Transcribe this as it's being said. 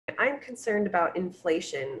I'm concerned about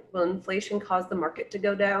inflation. Will inflation cause the market to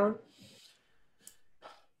go down?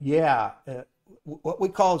 Yeah, what we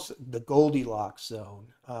call the Goldilocks zone.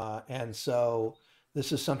 And so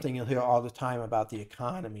this is something you'll hear all the time about the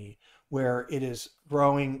economy, where it is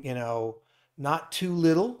growing, not too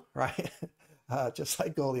little, right? Just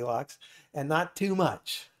like Goldilocks, and not too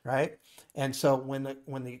much, right? And so when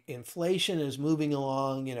the inflation is moving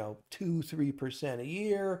along, 2-3% a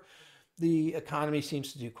year, the economy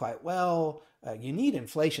seems to do quite well. You need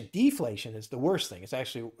inflation. Deflation is the worst thing. It's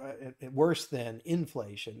actually worse than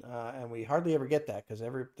inflation, and we hardly ever get that because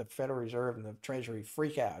the Federal Reserve and the Treasury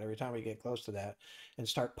freak out every time we get close to that and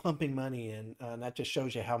start pumping money in, and that just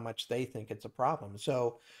shows you how much they think it's a problem.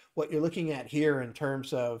 So what you're looking at here in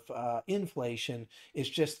terms of inflation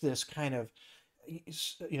is just this kind of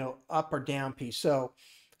up or down piece. So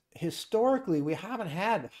historically we haven't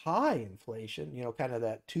had high inflation, kind of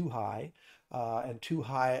that too high and too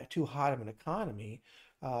hot of an economy,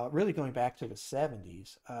 really going back to the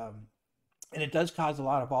 70s. And it does cause a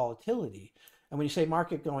lot of volatility. And when you say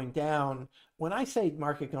market going down, when I say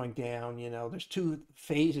market going down, there's two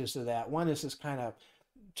phases to that. One is this kind of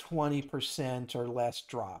 20% or less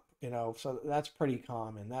drop, so that's pretty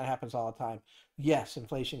common. That happens all the time. Yes,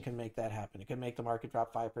 inflation can make that happen. It can make the market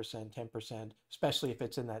drop 5%, 10%, especially if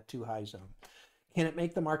it's in that too high zone. Can it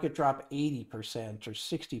make the market drop 80% or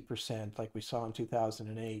 60% like we saw in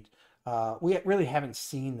 2008? We really haven't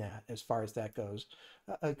seen that as far as that goes.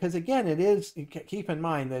 Because again, keep in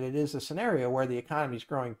mind that it is a scenario where the economy is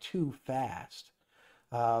growing too fast.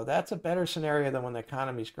 That's a better scenario than when the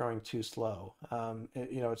economy is growing too slow.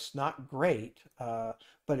 It's not great,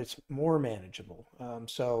 but it's more manageable.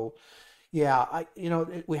 So yeah,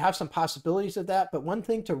 we have some possibilities of that, but one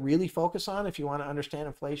thing to really focus on if you want to understand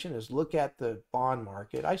inflation is look at the bond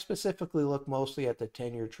market. I specifically look mostly at the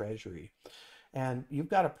 10-year Treasury. And you've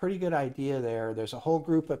got a pretty good idea there. There's a whole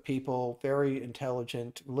group of people, very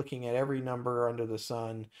intelligent, looking at every number under the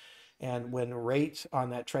sun. And when rates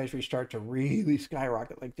on that Treasury start to really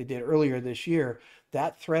skyrocket like they did earlier this year,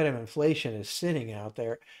 that threat of inflation is sitting out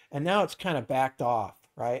there. And now it's kind of backed off,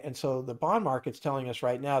 right? And so the bond market's telling us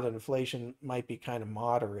right now that inflation might be kind of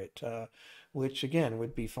moderate, which again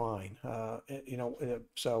would be fine.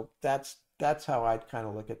 So that's how I'd kind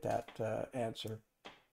of look at that answer.